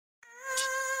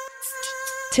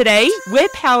Today, we're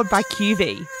powered by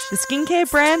QV, the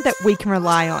skincare brand that we can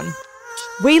rely on.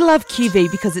 We love QV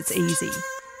because it's easy.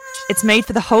 It's made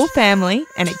for the whole family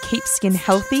and it keeps skin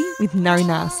healthy with no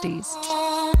nasties.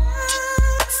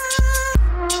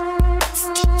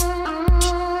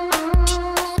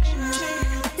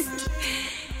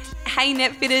 Hey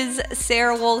Netfitters,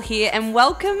 Sarah Wall here and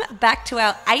welcome back to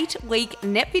our 8-week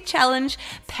Netfit Challenge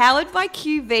powered by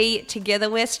QV. Together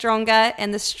we're stronger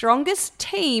and the strongest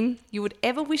team you would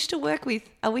ever wish to work with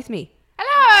are with me.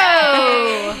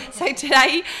 Hello! So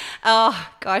today, oh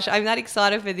gosh, I'm that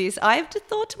excited for this. I have just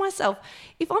thought to myself,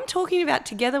 if I'm talking about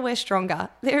Together We're Stronger,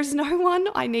 there's no one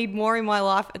I need more in my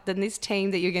life than this team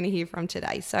that you're going to hear from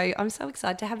today. So I'm so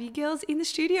excited to have you girls in the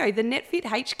studio, the Netfit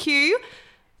HQ.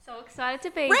 So excited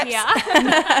to be Reps. here.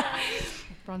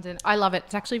 Bronson, I love it.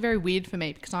 It's actually very weird for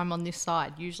me because I'm on this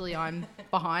side. Usually I'm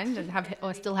behind and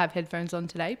I still have headphones on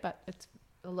today, but it's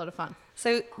a lot of fun.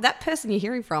 So that person you're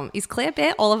hearing from is Claire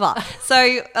Bear Oliver.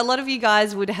 So a lot of you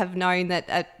guys would have known that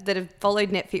have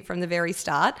followed Netfit from the very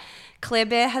start. Claire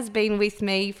Bear has been with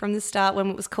me from the start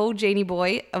when it was called Genie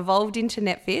Boy, evolved into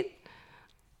Netfit.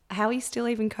 How are you still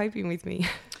even coping with me?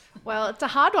 Well, it's a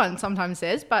hard one sometimes,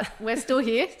 says, but we're still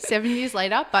here 7 years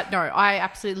later. But no, I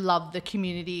absolutely love the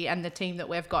community and the team that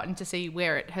we've gotten to see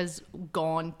where it has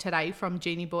gone today from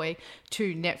Genie Boy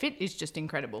to Netfit is just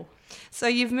incredible. So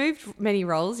you've moved many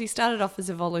roles. You started off as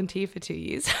a volunteer for 2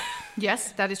 years.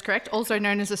 Yes, that is correct. Also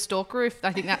known as a stalker.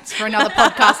 I think that's for another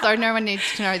podcast, though. No one needs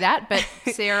to know that. But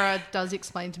Sarah does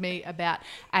explain to me about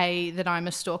that I'm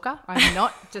a stalker. I'm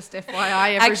not, just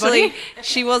FYI, everybody. Actually,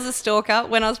 she was a stalker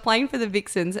when I was playing for the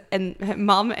Vixens and her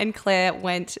mum and Claire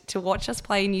went to watch us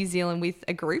play in New Zealand with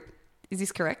a group. Is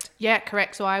this correct? Yeah,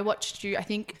 correct. So I watched you, I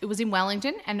think it was in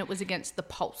Wellington and it was against the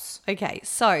Pulse. Okay,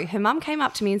 so her mum came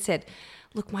up to me and said,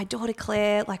 look, my daughter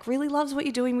Claire really loves what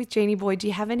you're doing with Genie Boy. Do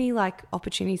you have any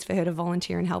opportunities for her to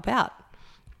volunteer and help out?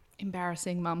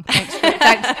 Embarrassing, Mum. Thanks.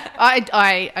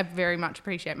 I very much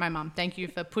appreciate my mum. Thank you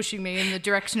for pushing me in the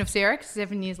direction of Sarah. 'Cause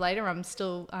 7 years later, I'm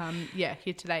still here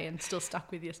today and still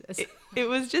stuck with you. It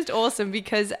was just awesome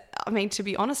because, to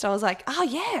be honest, I was like, oh,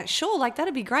 yeah, sure,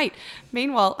 that'd be great.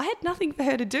 Meanwhile, I had nothing for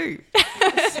her to do.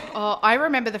 I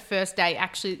remember the first day,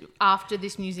 actually, after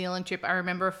this New Zealand trip, I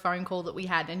remember a phone call that we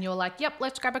had and you're like, yep,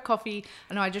 let's grab a coffee.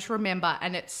 And I just remember,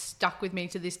 and it stuck with me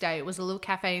to this day. It was a little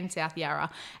cafe in South Yarra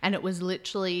and it was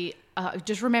literally,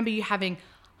 just remember you having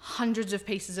hundreds of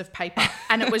pieces of paper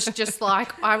and it was just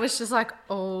I was just like,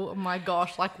 oh my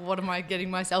gosh, what am I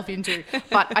getting myself into?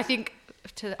 But I think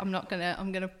I'm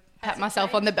going to pat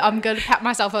myself on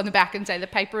the back and say the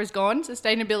paper is gone,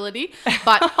 sustainability.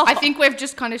 But I think we've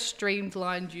just kind of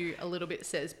streamlined you a little bit,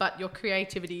 Says, but your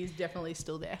creativity is definitely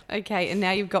still there. Okay, and now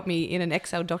you've got me in an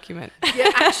Excel document. Yeah,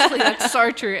 actually, that's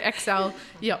so true. Excel,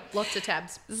 yep, lots of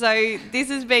tabs. So this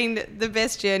has been the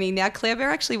best journey. Now, Claire Bear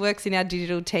actually works in our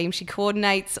digital team. She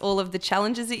coordinates all of the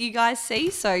challenges that you guys see.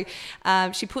 So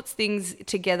she puts things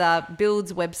together,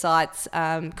 builds websites,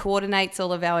 coordinates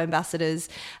all of our ambassadors.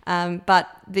 But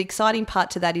the exciting part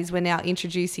to that is we're now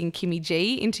introducing Kimmy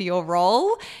G into your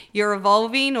role. You're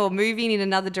evolving or moving in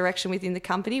another direction within the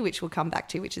company, which we'll come back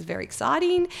to, which is very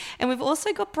exciting. And we've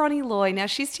also got Bronnie Loy. Now,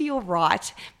 she's to your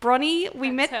right. Bronnie,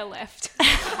 we met... her left.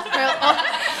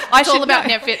 It's all about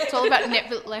Netfit. It's all about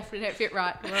Netfit left and Netfit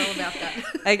right. We're all about that.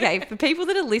 Okay, for people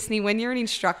that are listening, when you're an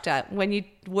instructor, when you're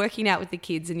working out with the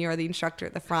kids and you're the instructor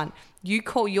at the front, you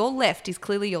call your left is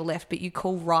clearly your left, but you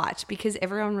call right because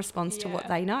everyone responds to what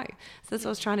they know. So that's what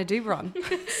I was trying to do, Bron.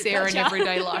 Sarah in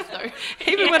everyday life, though.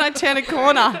 Even when I turn a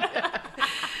corner.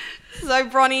 So,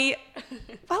 Bronnie,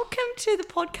 welcome to the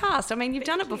podcast. You've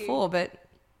done it before, but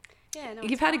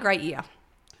you've had a great year.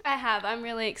 I have. I'm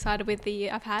really excited with the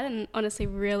year I've had and honestly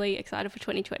really excited for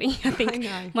 2020. I think I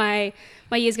know.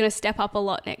 my year's going to step up a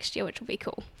lot next year, which will be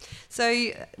cool.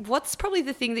 So what's probably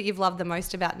the thing that you've loved the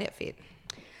most about Netfit?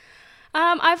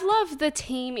 I've loved the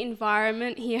team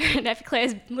environment here at Netfit.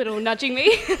 Claire's little nudging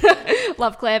me.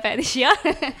 Love Claire Bear this year.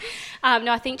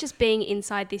 No, I think just being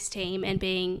inside this team and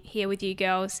being here with you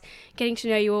girls, getting to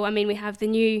know you all. We have the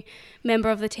new member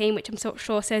of the team, which I'm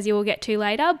sure Says you will get to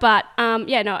later. But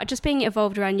just being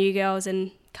involved around you girls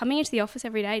and coming into the office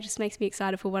every day just makes me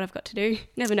excited for what I've got to do.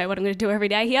 Never know what I'm going to do every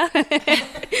day here.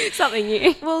 Something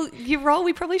new. Well, your role,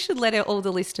 we probably should let all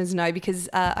the listeners know because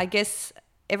I guess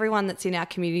everyone that's in our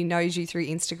community knows you through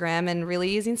Instagram and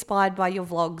really is inspired by your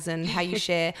vlogs and how you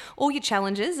share all your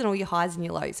challenges and all your highs and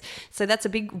your lows. So that's a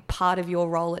big part of your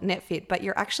role at NetFit, but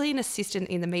you're actually an assistant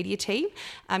in the media team.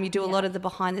 You do a lot of the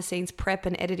behind the scenes prep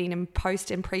and editing and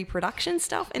post and pre-production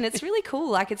stuff, and it's really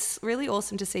cool. Like, it's really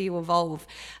awesome to see you evolve.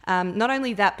 Not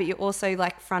only that, but you're also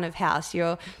like front of house.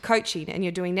 You're coaching and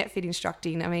you're doing NetFit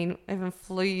instructing. I mean, I even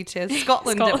flew you to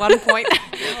Scotland at one point.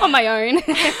 On my own.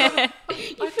 I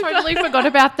totally forgot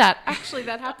about that. Actually,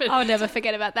 that happened. I'll never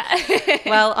forget about that.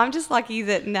 Well, I'm just lucky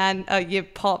that your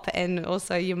pop and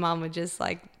also your mum are just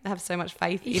like have so much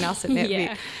faith in us at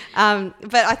NetFit.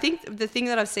 But I think the thing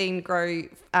that I've seen grow,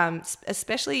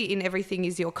 especially in everything,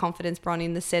 is your confidence, Bron,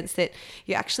 in the sense that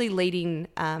you're actually leading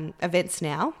events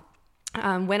now.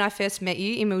 When I first met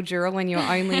you in Mildura when you were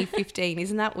only 15,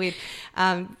 isn't that weird?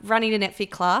 Running a NetFit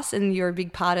class, and you're a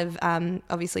big part of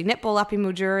obviously netball up in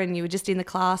Mildura, and you were just in the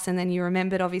class, and then you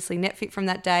remembered obviously NetFit from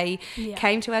that day,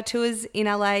 came to our tours in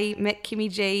LA, met Kimmy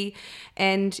G,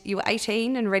 and you were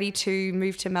 18 and ready to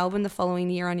move to Melbourne the following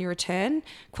year on your return,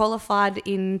 qualified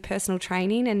in personal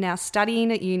training and now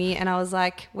studying at uni. And I was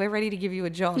like, we're ready to give you a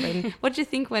job. And what did you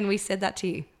think when we said that to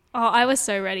you? Oh, I was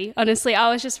so ready. Honestly, I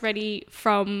was just ready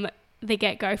from the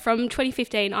get-go. From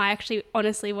 2015, I actually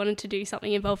honestly wanted to do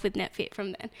something involved with NetFit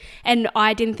from then. And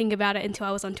I didn't think about it until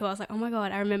I was on tour. I was like, oh my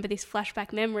God, I remember this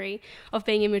flashback memory of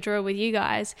being in Mildura with you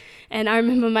guys. And I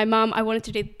remember my mum, I wanted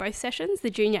to do both sessions, the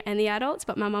junior and the adults,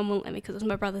 but my mum wouldn't let me because it was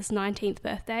my brother's 19th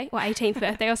birthday or 18th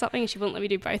birthday or something, and she wouldn't let me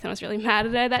do both, and I was really mad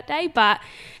at her that day. But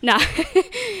no,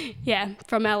 yeah,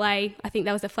 from LA, I think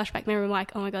that was a flashback memory. I'm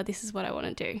like, oh my God, this is what I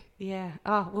want to do. Yeah.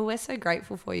 Oh, well, we're so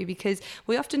grateful for you because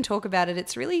we often talk about it.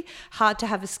 It's really hard to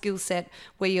have a skill set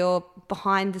where you're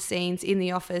behind the scenes in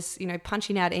the office, you know,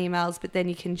 punching out emails, but then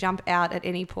you can jump out at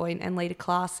any point and lead a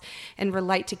class and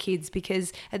relate to kids,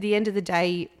 because at the end of the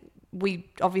day, we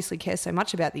obviously care so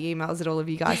much about the emails that all of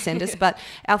you guys send us, but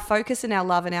our focus and our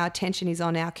love and our attention is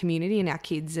on our community and our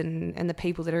kids and the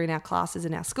people that are in our classes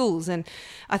and our schools. And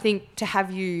I think to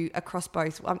have you across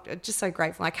both, I'm just so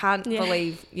grateful. I can't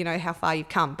believe, you know, how far you've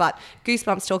come, but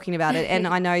goosebumps talking about it. And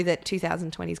I know that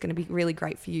 2020 is going to be really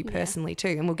great for you personally too.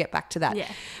 And we'll get back to that.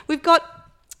 Yeah. We've got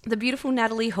the beautiful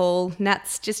Natalie Hall.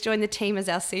 Nat's just joined the team as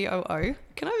our COO.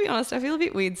 Can I be honest? I feel a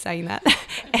bit weird saying that.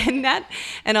 And Nat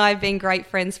and I have been great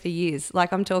friends for years.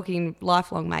 Like, I'm talking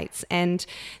lifelong mates. And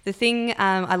the thing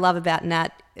I love about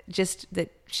Nat, just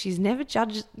that she's never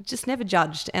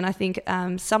judged. And I think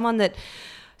someone that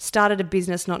started a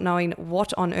business not knowing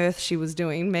what on earth she was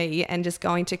doing, me, and just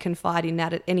going to confide in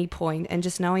Nat at any point, and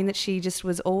just knowing that she just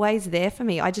was always there for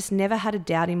me. I just never had a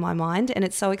doubt in my mind, and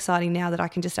it's so exciting now that I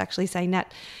can just actually say,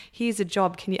 Nat, here's a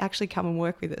job. Can you actually come and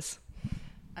work with us?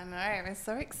 I know. It was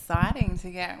so exciting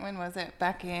to get, when was it?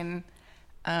 Back in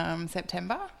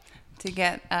September. To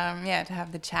get, to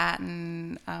have the chat,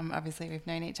 and obviously we've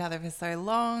known each other for so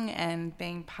long, and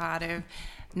being part of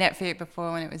NetFit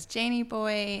before when it was Genie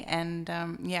Boy, and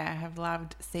I have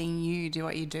loved seeing you do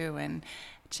what you do and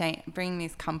bring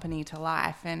this company to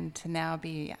life, and to now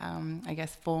be, I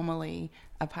guess, formally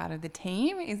a part of the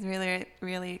team is really,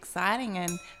 really exciting.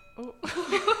 And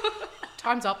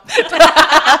time's up.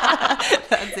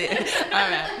 That's it.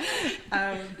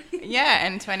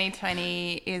 And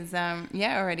 2020 is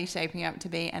already shaping up to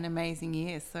be an amazing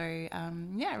year. So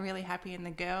really happy in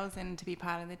the girls, and to be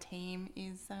part of the team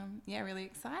is really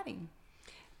exciting.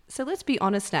 So let's be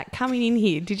honest, Nat, coming in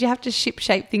here, did you have to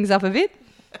shape things up a bit?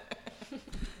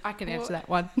 I can answer that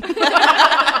one.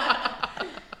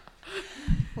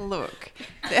 Look,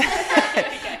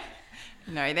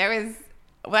 no, there was.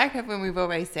 Like when we've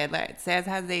always said, like, Saz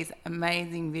has these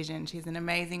amazing visions. She's an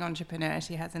amazing entrepreneur.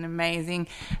 She has an amazing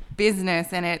business,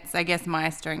 and it's, I guess, my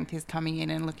strength is coming in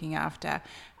and looking after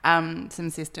some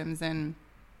systems and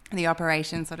the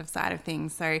operation sort of side of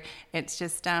things. So it's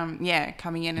just,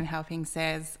 coming in and helping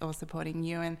Saz, or supporting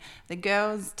you and the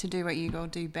girls to do what you all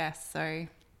do best. So,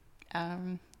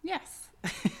 yes.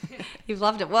 You've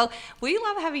loved it. Well, we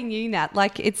love having you, Nat.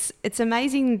 Like, it's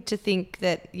amazing to think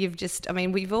that you've just, I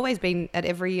mean, we've always been at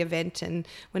every event, and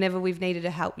whenever we've needed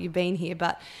to help, you've been here.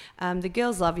 But the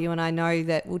girls love you, and I know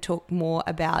that we'll talk more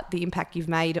about the impact you've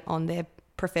made on their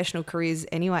professional careers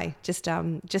anyway, just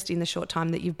in the short time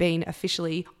that you've been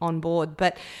officially on board.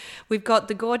 But we've got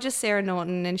the gorgeous Sarah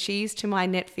Norton, and she's to my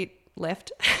NetFit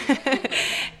left.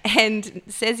 And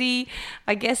Sezzy,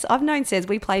 I guess I've known Sez,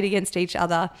 we played against each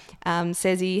other.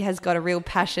 Sezzy has got a real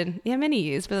passion, many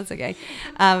years, but that's okay.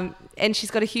 And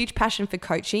she's got a huge passion for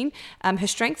coaching. Her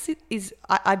strength is,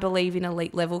 I believe, in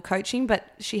elite level coaching, but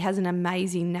she has an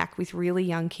amazing knack with really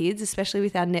young kids, especially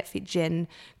with our NetFit Gen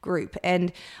group.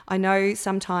 And I know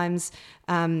sometimes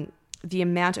the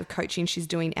amount of coaching she's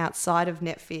doing outside of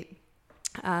NetFit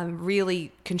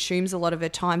really consumes a lot of her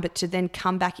time, but to then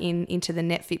come back into the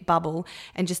NetFit bubble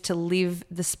and just to live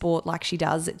the sport like she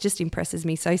does, it just impresses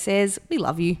me. So Says, we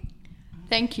love you.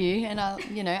 Thank you. And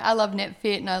I love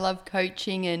NetFit and I love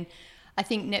coaching, and I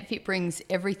think NetFit brings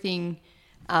everything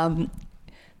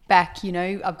back.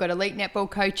 I've got elite netball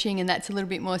coaching and that's a little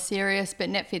bit more serious, but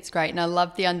NetFit's great, and I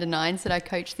love the under 9s that I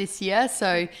coached this year.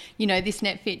 So, this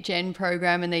NetFit Gen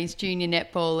program and these junior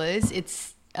netballers,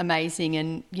 it's amazing,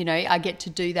 and I get to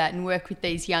do that and work with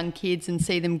these young kids and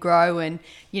see them grow and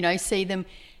see them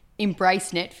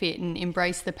embrace NetFit and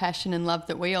embrace the passion and love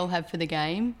that we all have for the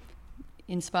game,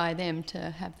 inspire them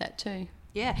to have that too.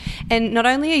 Yeah, and not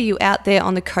only are you out there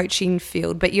on the coaching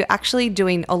field, but you're actually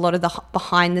doing a lot of the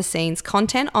behind the scenes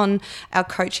content on our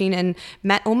coaching and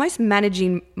almost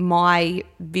managing my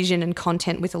vision and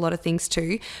content with a lot of things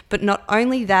too. But not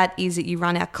only that is that you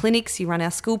run our clinics, you run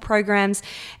our school programs,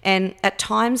 and at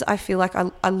times I feel like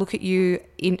I look at you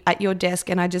at your desk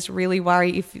and I just really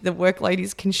worry if the workload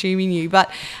is consuming you. But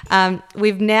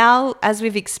we've now, as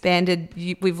we've expanded,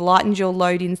 we've lightened your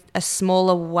load in a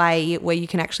smaller way where you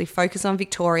can actually focus on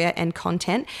Victoria and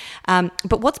content.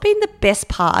 But what's been the best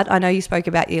part? I know you spoke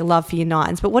about your love for your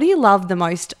 9s, but what do you love the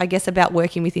most, I guess, about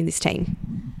working within this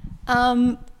team?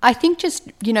 I think just,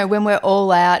 when we're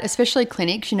all out, especially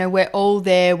clinics, we're all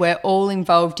there, we're all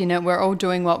involved in it, we're all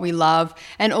doing what we love,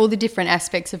 and all the different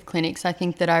aspects of clinics I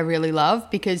think that I really love,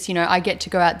 because, I get to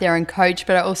go out there and coach,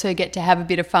 but I also get to have a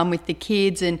bit of fun with the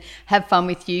kids and have fun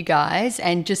with you guys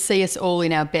and just see us all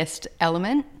in our best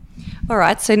element. All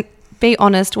right, so be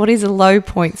honest, what is the low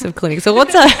points of clinics? So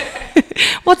what's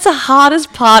the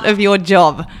hardest part of your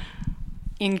job?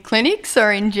 In clinics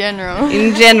or in general?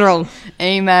 In general.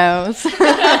 Emails.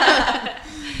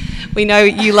 We know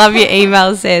you love your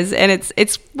emails, Says, and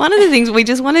it's one of the things we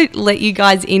just want to let you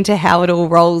guys into how it all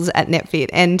rolls at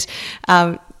NetFit. And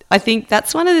I think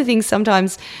that's one of the things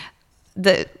sometimes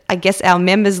that I guess our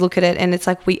members look at it and it's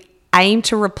like we aim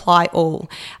to reply all.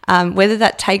 Whether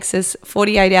that takes us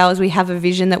 48 hours, we have a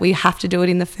vision that we have to do it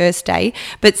in the first day,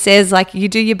 but Says like you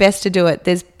do your best to do it.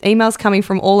 There's emails coming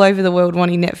from all over the world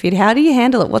wanting NetFit. How do you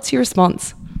handle it? What's your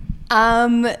response?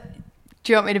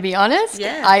 Do you want me to be honest?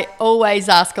 Yeah. I always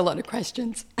ask a lot of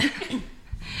questions.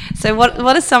 So what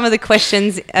are some of the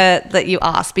questions that you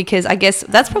ask? Because I guess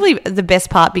that's probably the best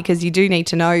part, because you do need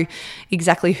to know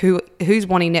exactly who's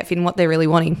wanting NetFit and what they're really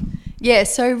wanting. Yeah,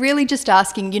 so really just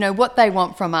asking, what they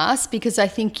want from us, because I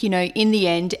think, in the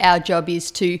end, our job is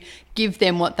to give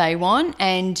them what they want.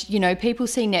 And, people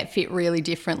see NetFit really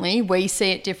differently. We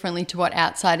see it differently to what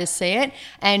outsiders see it.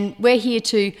 And we're here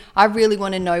I really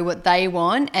want to know what they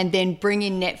want and then bring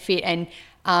in NetFit and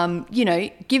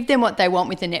give them what they want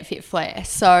with the NetFit flair.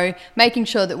 So making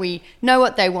sure that we know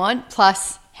what they want,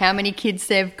 plus how many kids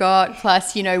they've got,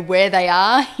 plus, where they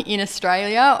are in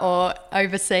Australia or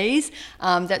overseas.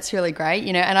 That's really great,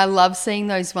 and I love seeing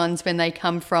those ones when they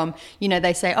come from,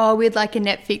 they say, oh, we'd like a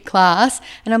NetFit class.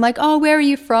 And I'm like, oh, where are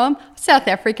you from? South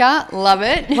Africa. Love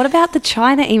it. What about the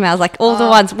China emails? Like all the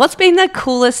ones. What's been the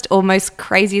coolest or most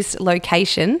craziest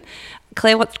location?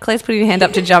 Claire's putting her hand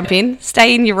up to jump in.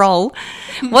 Stay in your role.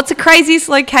 What's the craziest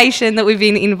location that we've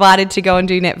been invited to go and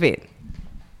do NetFit?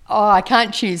 Oh, I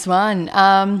can't choose one.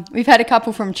 We've had a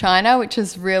couple from China, which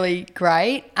is really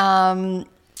great. I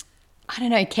don't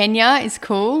know, Kenya is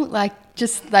cool.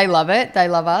 They love it. They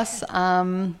love us.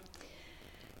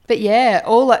 But yeah,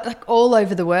 all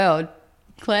over the world.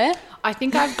 Claire? I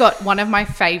think I've got one of my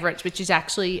favourites, which is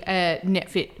actually a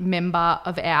NetFit member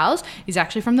of ours, is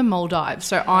actually from the Maldives.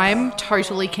 So I'm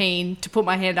totally keen to put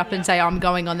my hand up and say I'm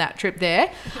going on that trip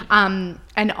there.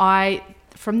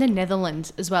 From the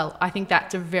Netherlands as well. I think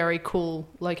that's a very cool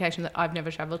location that I've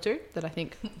never travelled to that I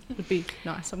think would be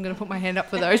nice. I'm going to put my hand up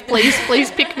for those.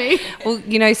 Please pick me. Well,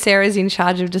 Sarah's in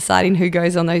charge of deciding who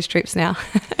goes on those trips now.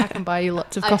 I can buy you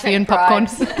lots of coffee and popcorn.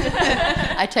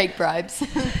 I take bribes.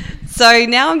 So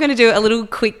now I'm going to do a little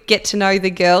quick get to know the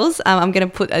girls. I'm going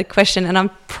to put a question, and I'm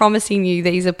promising you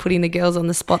these are putting the girls on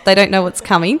the spot. They don't know what's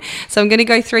coming. So I'm going to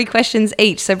go 3 questions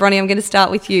each. So Bronnie, I'm going to start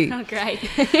with you. Oh, great.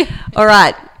 All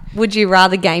right. Would you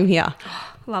rather game here?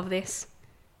 Love this.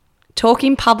 Talk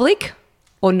in public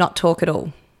or not talk at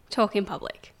all? Talk in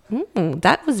public.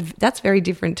 That's very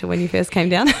different to when you first came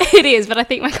down. It is, but I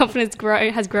think my confidence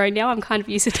has grown now. I'm kind of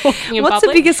used to talking in public. What's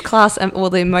the biggest class or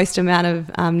the most amount of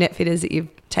NetFitters that you've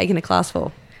taken a class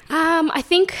for? I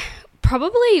think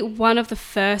probably one of the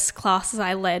first classes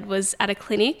I led was at a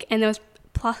clinic, and there was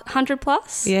 100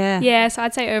 plus. Yeah. Yeah, so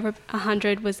I'd say over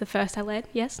 100 was the first I led.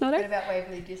 Yes, Noto? What about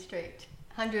Waverley District?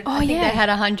 100. Oh, I think yeah. they had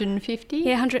 150.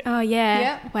 Yeah, 100. Oh, yeah.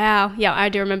 Yep. Wow. Yeah, I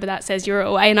do remember that. Says you were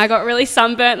away, and I got really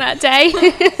sunburnt that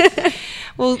day.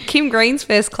 Well, Kim Green's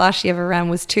first class she ever ran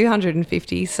was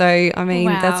 250. So, I mean,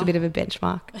 Wow. that's a bit of a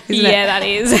benchmark, isn't Yeah, it? that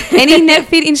is. Any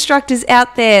NetFit instructors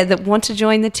out there that want to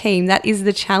join the team, that is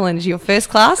the challenge. Your first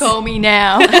class? Call me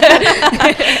now.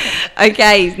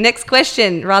 Okay, next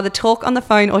question. Rather talk on the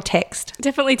phone or text?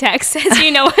 Definitely text. As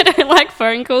you know, I don't like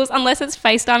phone calls unless it's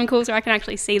FaceTime calls where I can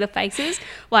actually see the faces.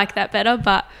 Like that better,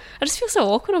 but I just feel so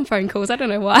awkward on phone calls. I don't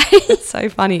know why. It's so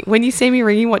funny. When you see me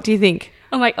ringing, what do you think?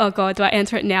 I'm like, oh God, do I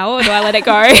answer it now or do I let it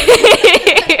go?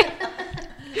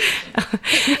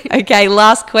 Okay,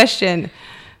 last question.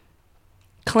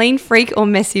 Clean freak or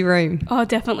messy room? Oh,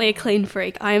 definitely a clean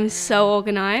freak. I am so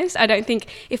organised. I don't think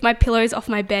if my pillow's off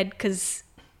my bed, because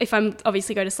if I'm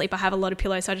obviously go to sleep, I have a lot of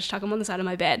pillows, so I just chuck them on the side of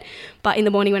my bed. But in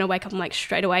the morning when I wake up, I'm like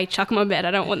straight away, chuck them on bed.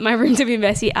 I don't want my room to be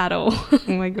messy at all. Oh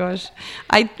my gosh.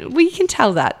 We can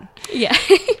tell that. Yeah.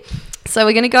 So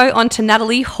we're going to go on to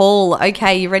Natalie Hall.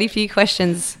 Okay, you ready for your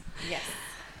questions? Yes.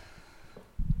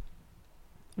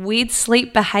 Weird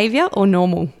sleep behaviour or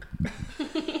normal?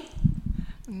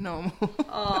 Normal.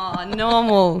 Oh,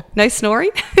 normal. No snoring?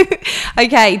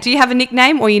 Okay, do you have a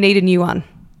nickname or you need a new one?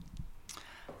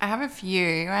 I have a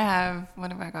few. I have,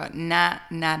 what have I got? Nat,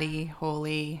 Natty,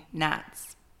 Hawley,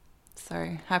 Nats.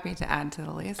 So happy to add to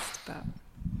the list, but...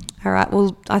 All right,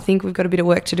 well, I think we've got a bit of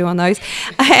work to do on those.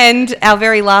 And our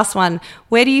very last one,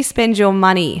 where do you spend your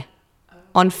money?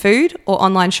 On food or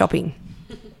online shopping?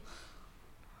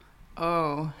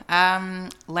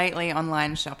 Lately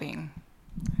online shopping.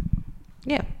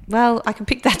 Yeah, well, I can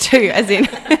pick that too, as in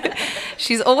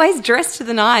she's always dressed to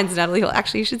the nines, Natalie Hall.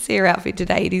 Actually, you should see her outfit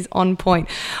today. It is on point.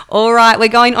 All right, we're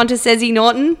going on to Cezzy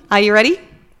Norton. Are you ready?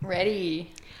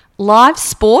 Ready. Live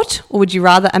sport or would you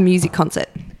rather a music concert?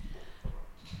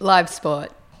 Live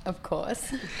sport, of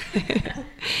course.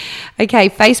 Okay,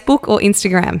 Facebook or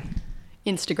Instagram?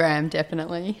 Instagram,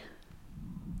 definitely.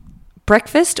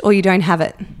 Breakfast or you don't have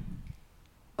it?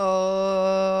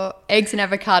 Oh, eggs and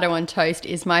avocado on toast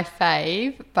is my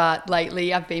fave, but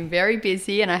lately I've been very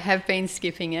busy and I have been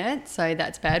skipping it, so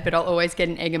that's bad, but I'll always get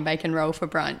an egg and bacon roll for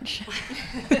brunch.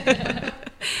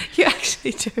 You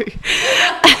actually do.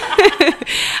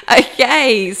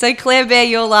 Okay, so Claire Bear,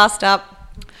 you're last up.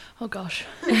 Oh gosh.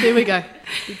 Here we go.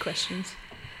 Big questions.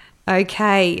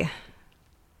 Okay.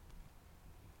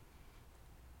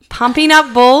 Pumping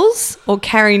up balls or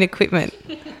carrying equipment?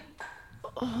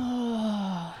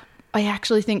 I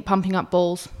actually think pumping up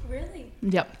balls. Really?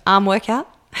 Yep. Arm workout?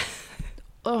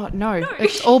 Oh no.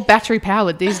 It's all battery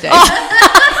powered these days.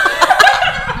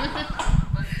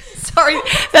 Sorry,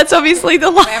 that's obviously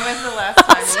the last When was the last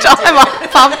time you time I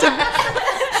pumped him.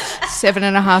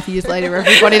 7.5 years later,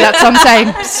 everybody. That's what I'm saying.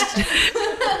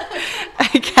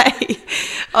 Okay.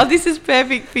 Oh, this is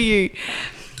perfect for you.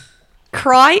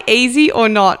 Cry easy or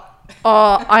not?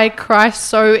 Oh, I cry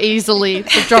so easily.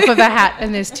 The drop of a hat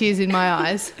and there's tears in my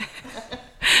eyes.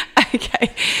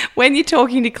 Okay. When you're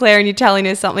talking to Claire and you're telling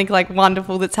her something like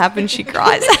wonderful that's happened, she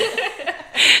cries.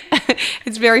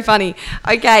 It's very funny.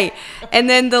 Okay. And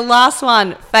then the last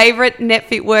one, favourite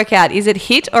NetFit workout. Is it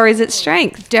HIIT or is it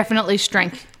strength? Definitely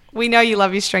strength. We know you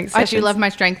love your strength I sessions. do love my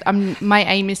strength. My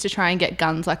aim is to try and get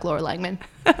guns like Laura Langman.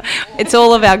 It's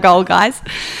all of our goal, guys.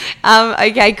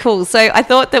 Okay, cool. So I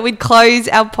thought that we'd close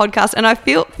our podcast, and I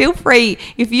feel free,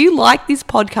 if you like this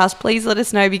podcast, please let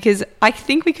us know, because I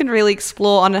think we can really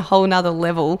explore on a whole nother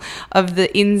level of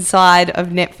the inside of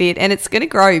NetFit, and it's going to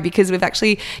grow because we've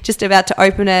actually just about to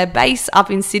open a base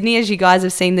up in Sydney, as you guys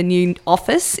have seen the new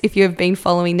office, if you have been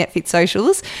following NetFit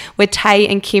socials, where Tay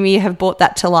and Kimmy have brought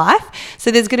that to life. So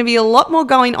there's going to be a lot more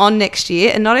going on next year,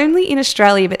 and not only in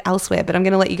Australia but elsewhere, but I'm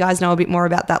going to let you guys know a bit more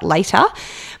about that later.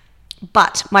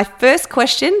 But my first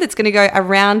question that's going to go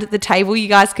around the table, you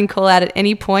guys can call out at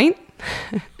any point.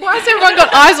 Why has everyone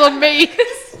got eyes on me?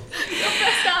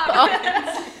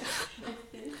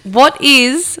 What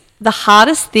is the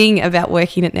hardest thing about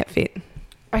working at NetFit?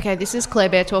 Okay, this is Claire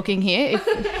Bear talking here.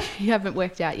 If you haven't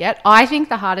worked out yet, I think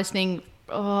the hardest thing,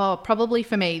 probably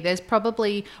for me, there's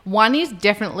probably one is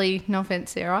definitely, no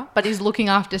offense, Sarah, but is looking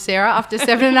after Sarah. After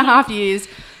 7.5 years,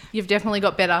 you've definitely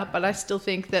got better, but I still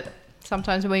think that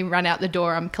sometimes when we run out the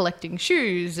door, I'm collecting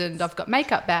shoes and I've got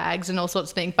makeup bags and all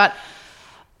sorts of things. But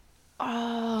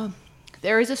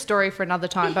there is a story for another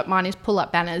time, but mine is pull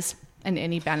up banners and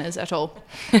any banners at all.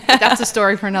 That's a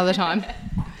story for another time.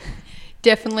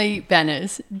 Definitely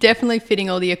banners. Definitely fitting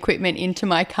all the equipment into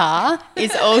my car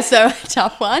is also a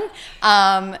tough one.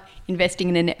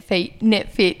 Investing in a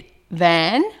NetFit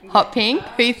van, hot pink.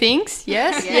 Who thinks?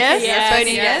 Yes, yes. Yes,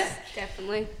 Voting yes.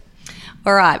 definitely.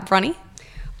 All right, Bronnie.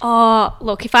 Oh,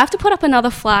 look, if I have to put up another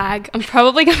flag, I'm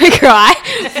probably going to cry.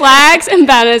 Flags and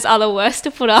banners are the worst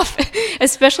to put up,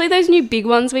 especially those new big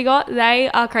ones we got.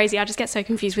 They are crazy. I just get so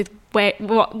confused with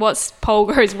what pole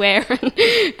goes where and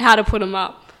how to put them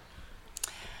up.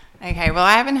 Okay, well,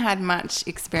 I haven't had much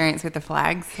experience with the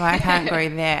flags, so I can't go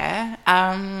there.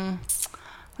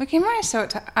 Look, in my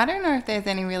short time, I don't know if there's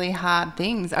any really hard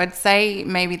things. I'd say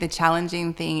maybe the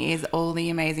challenging thing is all the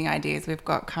amazing ideas we've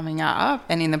got coming up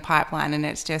and in the pipeline, and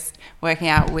it's just working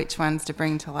out which ones to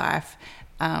bring to life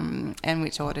and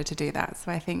which order to do that.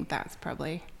 So I think that's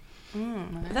probably...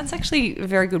 That's actually a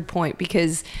very good point,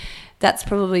 because that's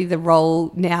probably the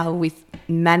role now with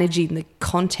managing the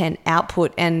content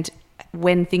output and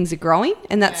when things are growing,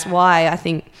 and that's why I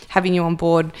think having you on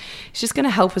board is just going to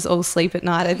help us all sleep at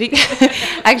night. I think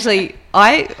actually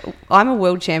I'm a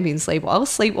world champion sleeper. I'll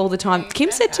sleep all the time. Kim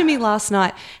said to me last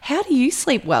night, how do you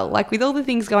sleep well, like with all the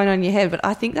things going on in your head? But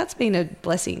I think that's been a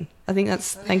blessing. I think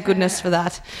that's thank goodness for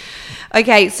that.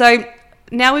 Okay, so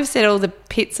now we've said all the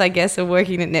pits, I guess, of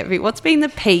working at NetFit. What's been the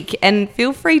peak? And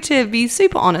feel free to be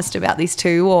super honest about this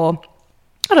too, or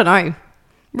I don't know,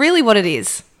 really what it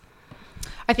is.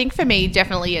 I think for me,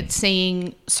 definitely it's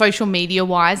seeing social media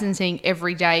wise and seeing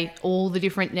every day all the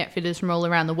different netfitters from all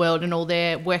around the world and all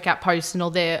their workout posts and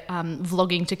all their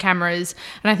vlogging to cameras.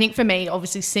 And I think for me,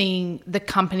 obviously seeing the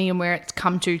company and where it's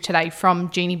come to today, from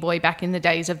Genie Boy back in the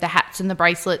days of the hats and the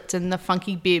bracelets and the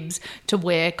funky bibs to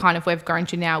where kind of we've grown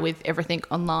to now with everything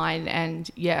online,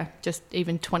 and just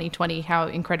even 2020, how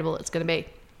incredible it's going to be.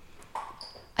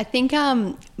 I think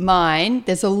mine,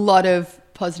 there's a lot of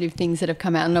positive things that have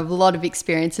come out and a lot of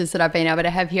experiences that I've been able to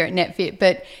have here at NetFit.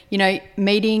 But,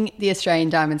 meeting the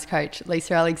Australian Diamonds coach,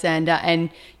 Lisa Alexander,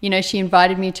 and, she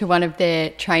invited me to one of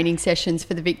their training sessions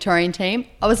for the Victorian team.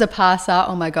 I was a passer.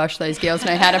 Oh my gosh, those girls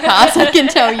know how to pass, I can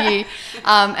tell you.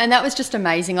 And that was just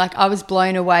amazing. Like, I was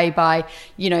blown away by,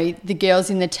 the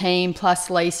girls in the team plus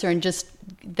Lisa, and just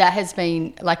that has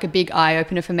been like a big eye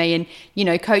opener for me. And,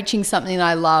 coaching something that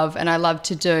I love and I love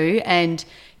to do. And,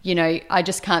 I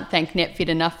just can't thank NetFit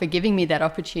enough for giving me that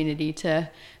opportunity to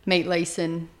meet Lisa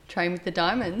and train with the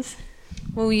Diamonds.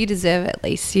 Well, you deserve it,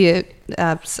 Lisa. You,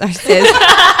 so says...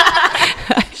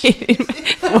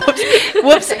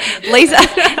 Whoops.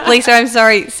 Lisa, I'm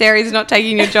sorry. Sarah's not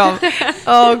taking your job.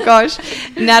 Oh, gosh.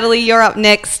 Natalie, you're up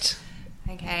next.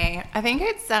 Okay. I think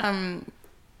it's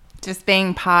just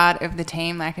being part of the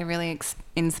team, like a really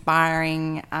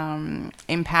inspiring,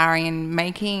 empowering, and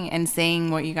making and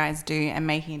seeing what you guys do and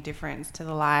making a difference to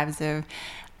the lives of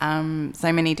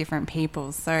so many different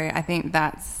people. So I think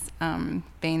that's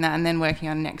been that, and then working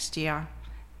on next year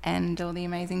and all the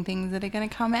amazing things that are going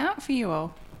to come out for you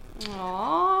all.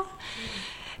 Aww.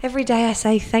 Every day I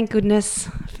say thank goodness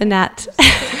for Nat.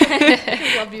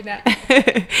 Love you,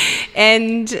 Nat.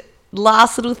 And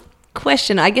last little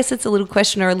question. I guess it's a little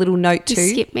question or a little note too. You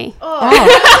skipped me.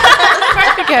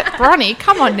 Don't forget Bronnie.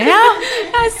 Come on now.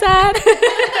 That's sad.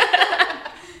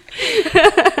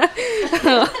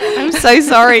 I'm so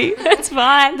sorry. That's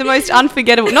fine. The most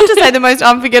unforgettable. Not to say the most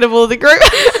unforgettable of the group.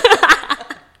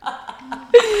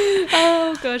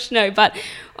 Oh gosh, no. But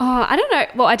I don't know.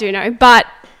 Well, I do know, but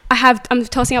I'm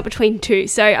tossing up between two.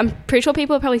 So I'm pretty sure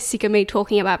people are probably sick of me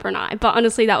talking about Brunei. But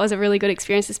honestly, that was a really good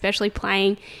experience, especially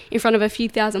playing in front of a few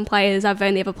thousand players. I've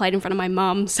only ever played in front of my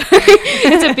mum. So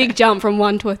it's a big jump from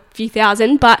one to a few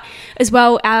thousand. But as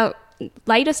well, our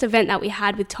latest event that we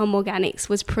had with Tom Organics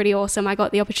was pretty awesome. I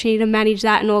got the opportunity to manage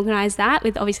that and organise that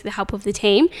with obviously the help of the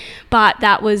team, but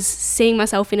that was seeing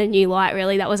myself in a new light,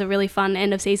 really. That was a really fun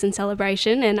end of season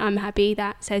celebration, and I'm happy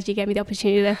that Sergi gave me the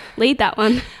opportunity to lead that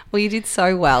one. Well, you did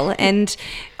so well, and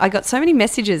I got so many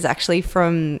messages actually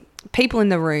from people in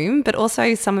the room, but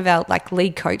also some of our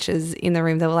league coaches in the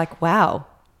room. They were like, wow,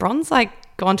 Bron's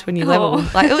gone to a new level.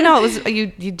 It was you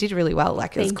did really well.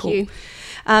 It was cool.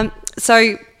 Thank you.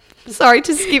 So sorry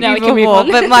to skip you before,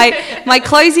 but my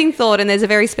closing thought, and there's a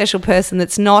very special person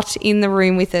that's not in the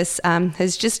room with us,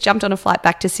 has just jumped on a flight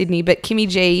back to Sydney, but Kimmy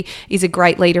G is a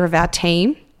great leader of our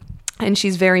team, and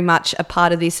she's very much a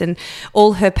part of this, and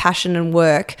all her passion and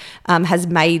work has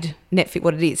made NetFit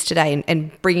what it is today,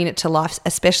 and bringing it to life,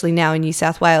 especially now in New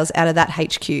South Wales out of that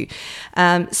HQ.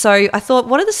 So I thought,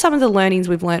 what are some of the learnings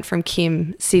we've learnt from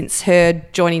Kim since her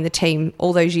joining the team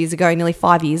all those years ago, nearly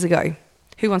 5 years ago?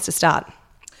 Who wants to start?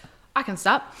 I can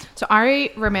start. So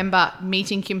I remember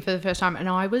meeting Kim for the first time and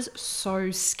I was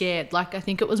so scared. Like, I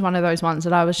think it was one of those ones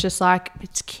that I was just like,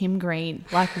 it's Kim Green.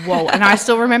 Like, whoa. And I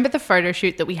still remember the photo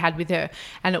shoot that we had with her,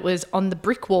 and it was on the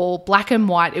brick wall, black and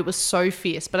white. It was so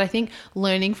fierce. But I think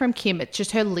learning from Kim, it's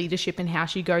just her leadership and how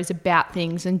she goes about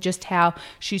things and just how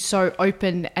she's so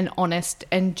open and honest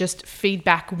and just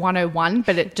feedback 101,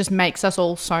 but it just makes us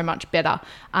all so much better.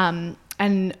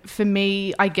 And for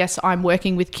me, I guess I'm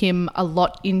working with Kim a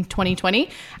lot in 2020.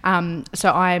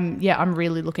 So I'm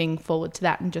really looking forward to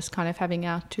that and just kind of having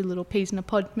our two little peas in a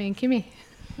pod, me and Kimmy.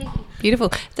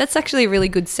 Beautiful. That's actually a really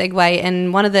good segue.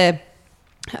 And one of the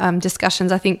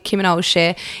discussions I think Kim and I will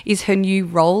share is her new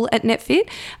role at NetFit.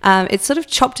 It's sort of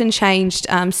chopped and changed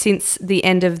since the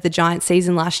end of the Giant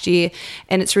season last year,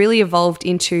 and it's really evolved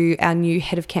into our new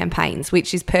head of campaigns,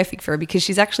 which is perfect for her because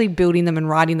she's actually building them and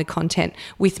writing the content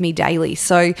with me daily.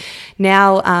 So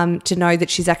now to know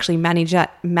that she's actually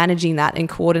managing that and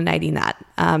coordinating that,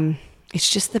 it's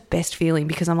just the best feeling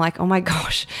because I'm like, oh my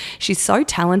gosh, she's so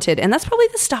talented. And that's probably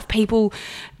the stuff people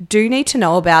do need to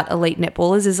know about elite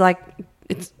netballers is like,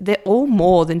 they're all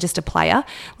more than just a player.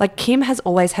 Like Kim has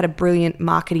always had a brilliant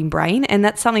marketing brain, and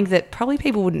that's something that probably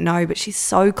people wouldn't know, but she's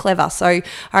so clever. So I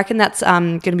reckon that's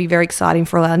going to be very exciting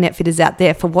for all our netfitters out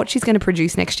there for what she's going to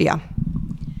produce next year.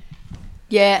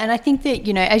 Yeah, and I think that,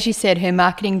 you know, as you said, her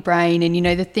marketing brain and, you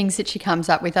know, the things that she comes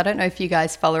up with, I don't know if you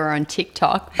guys follow her on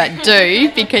TikTok, but do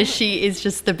because she is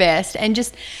just the best. And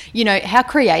just, you know, how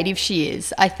creative she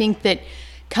is. I think that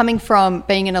coming from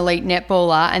being an elite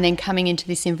netballer and then coming into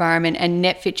this environment and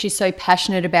NetFit, she's so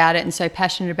passionate about it and so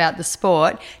passionate about the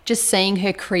sport, just seeing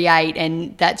her create,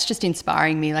 and that's just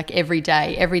inspiring me like every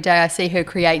day. Every day I see her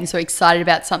create and so excited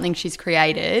about something she's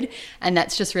created, and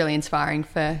that's just really inspiring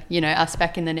for, you know, us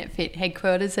back in the NetFit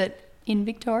headquarters in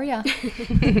Victoria.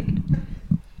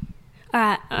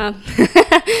 I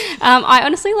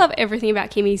honestly love everything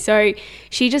about Kimmy. So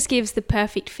she just gives the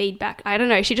perfect feedback. I don't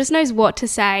know. She just knows what to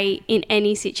say in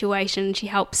any situation. She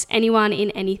helps anyone in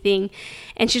anything.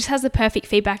 And she just has the perfect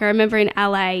feedback. I remember in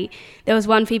LA, there was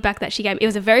one feedback that she gave me. It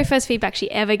was the very first feedback she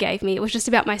ever gave me. It was just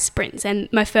about my sprints and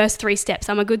my first 3 steps.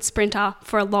 I'm a good sprinter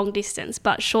for a long distance,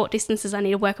 but short distances, I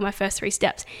need to work on my first 3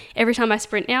 steps. Every time I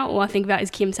sprint now, all I think about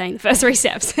is Kim saying the first 3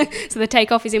 steps. So the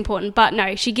takeoff is important. But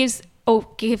no, she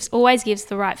always gives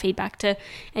the right feedback to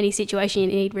any situation you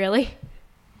need, really.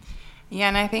 Yeah,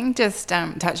 and I think just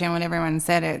touching on what everyone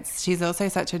said, she's also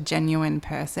such a genuine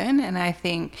person, and I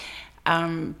think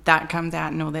that comes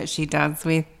out in all that she does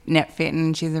with NetFit,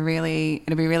 and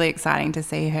it'll be really exciting to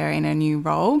see her in a new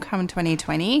role come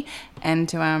 2020 and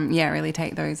to really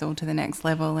take those all to the next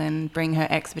level and bring her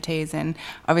expertise. And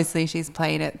obviously she's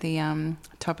played at the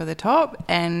top of the top,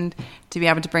 and to be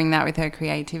able to bring that with her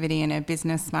creativity and her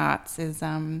business smarts is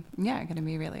going to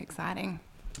be really exciting.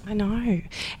 I know.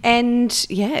 And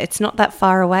yeah, it's not that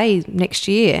far away next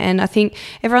year. And I think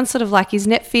everyone's sort of like, is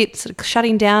NetFit sort of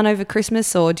shutting down over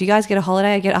Christmas, or do you guys get a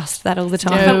holiday? I get asked that all the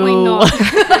time. Definitely not.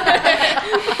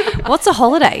 What's a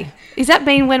holiday? Is that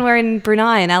mean when we're in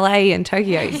Brunei and LA and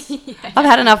Tokyo? Yeah. I've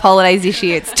had enough holidays this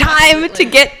year. It's time to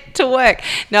get to work.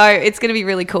 No, it's going to be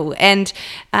really cool. And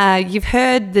you've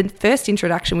heard the first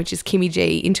introduction, which is Kimmy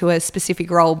G, into a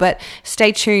specific role, but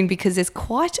stay tuned because there's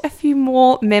quite a few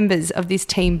more members of this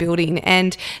team building.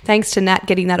 And thanks to Nat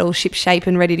getting that all shipshape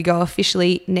and ready to go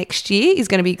officially next year is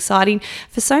going to be exciting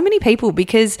for so many people,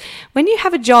 because when you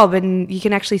have a job and you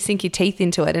can actually sink your teeth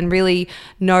into it and really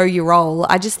know your role,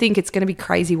 I just think it's going to be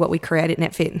crazy what we create at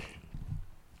NetFit.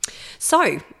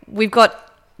 So we've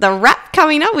got the wrap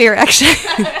coming up. We're actually...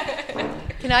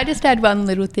 Can I just add one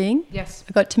little thing? Yes.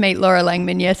 I got to meet Laura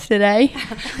Langman yesterday.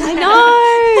 I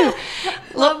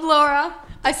know. Love Laura.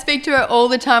 I speak to her all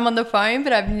the time on the phone,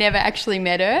 but I've never actually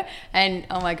met her. And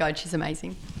oh my God, she's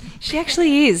amazing. She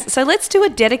actually is. So let's do a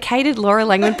dedicated Laura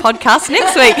Langman podcast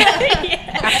next week.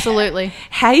 Yeah. Absolutely.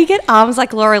 How you get arms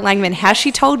like Laura Langman? How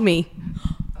she told me.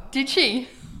 Did she?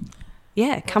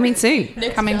 Yeah, coming soon.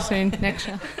 Soon, next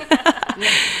year.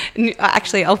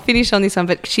 Actually, I'll finish on this one,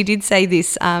 but she did say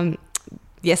this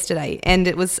yesterday, and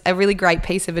it was a really great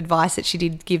piece of advice that she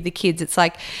did give the kids. It's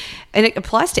like, and it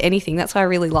applies to anything. That's why I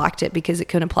really liked it, because it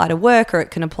can apply to work or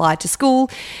it can apply to school.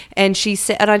 And she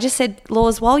said, and I just said,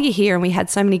 Laws, while you're here, and we had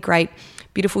so many great,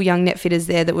 beautiful young netfitters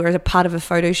there that were a part of a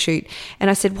photo shoot. And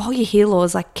I said, while you're here,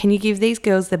 Laws, like, can you give these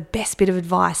girls the best bit of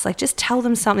advice? Like, just tell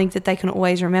them something that they can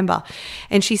always remember.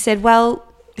 And she said, well,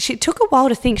 she took a while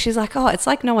to think. She's like, oh, it's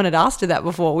like no one had asked her that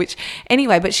before, which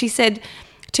anyway, but she said,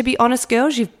 to be honest,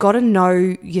 girls, you've got to know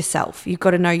yourself. You've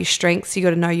got to know your strengths. You've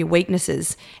got to know your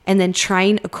weaknesses, and then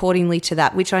train accordingly to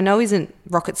that, which I know isn't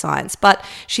rocket science. But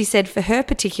she said for her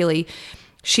particularly,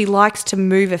 she likes to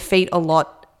move her feet a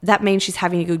lot. That means she's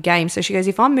having a good game. So she goes,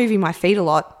 if I'm moving my feet a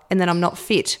lot and then I'm not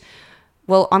fit,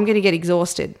 well, I'm going to get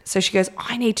exhausted. So she goes,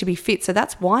 I need to be fit. So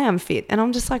that's why I'm fit. And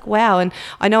I'm just like, wow. And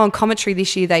I know on commentary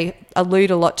this year, they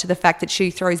allude a lot to the fact that she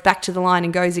throws back to the line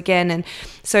and goes again. And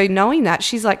so knowing that,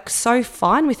 she's like so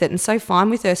fine with it and so fine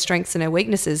with her strengths and her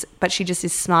weaknesses, but she just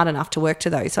is smart enough to work to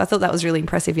those. So I thought that was really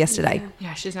impressive yesterday.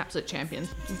 Yeah, she's an absolute champion.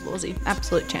 Lawsy,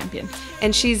 absolute champion.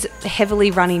 And she's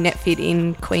heavily running NetFit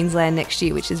in Queensland next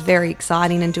year, which is very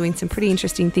exciting, and doing some pretty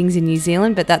interesting things in New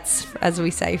Zealand. But that's, as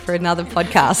we say, for another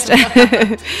podcast.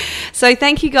 So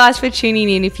thank you guys for tuning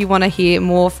in. If you want to hear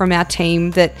more from our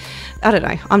team, that, I don't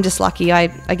know, I'm just lucky. I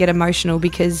get emotional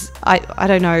because I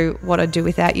don't know what I'd do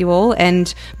without you all,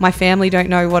 and my family don't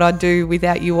know what I'd do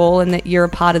without you all, and that you're a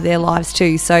part of their lives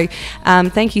too. So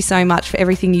thank you so much for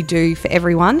everything you do for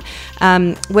everyone.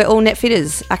 We're all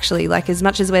NetFitters, actually. Like, as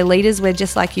much as we're leaders, we're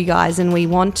just like you guys, and we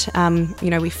want,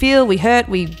 we feel, we hurt,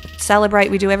 we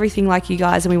celebrate, we do everything like you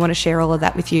guys, and we want to share all of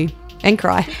that with you. And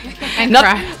cry. Not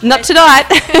tonight.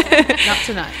 Not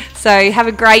tonight. So have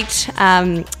a great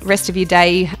rest of your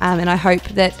day, and I hope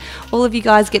that all of you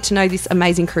guys get to know this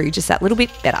amazing crew just that little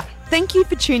bit better. Thank you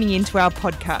for tuning in to our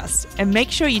podcast, and make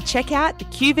sure you check out the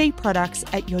QV products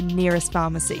at your nearest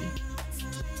pharmacy.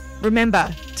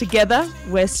 Remember, together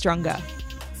we're stronger.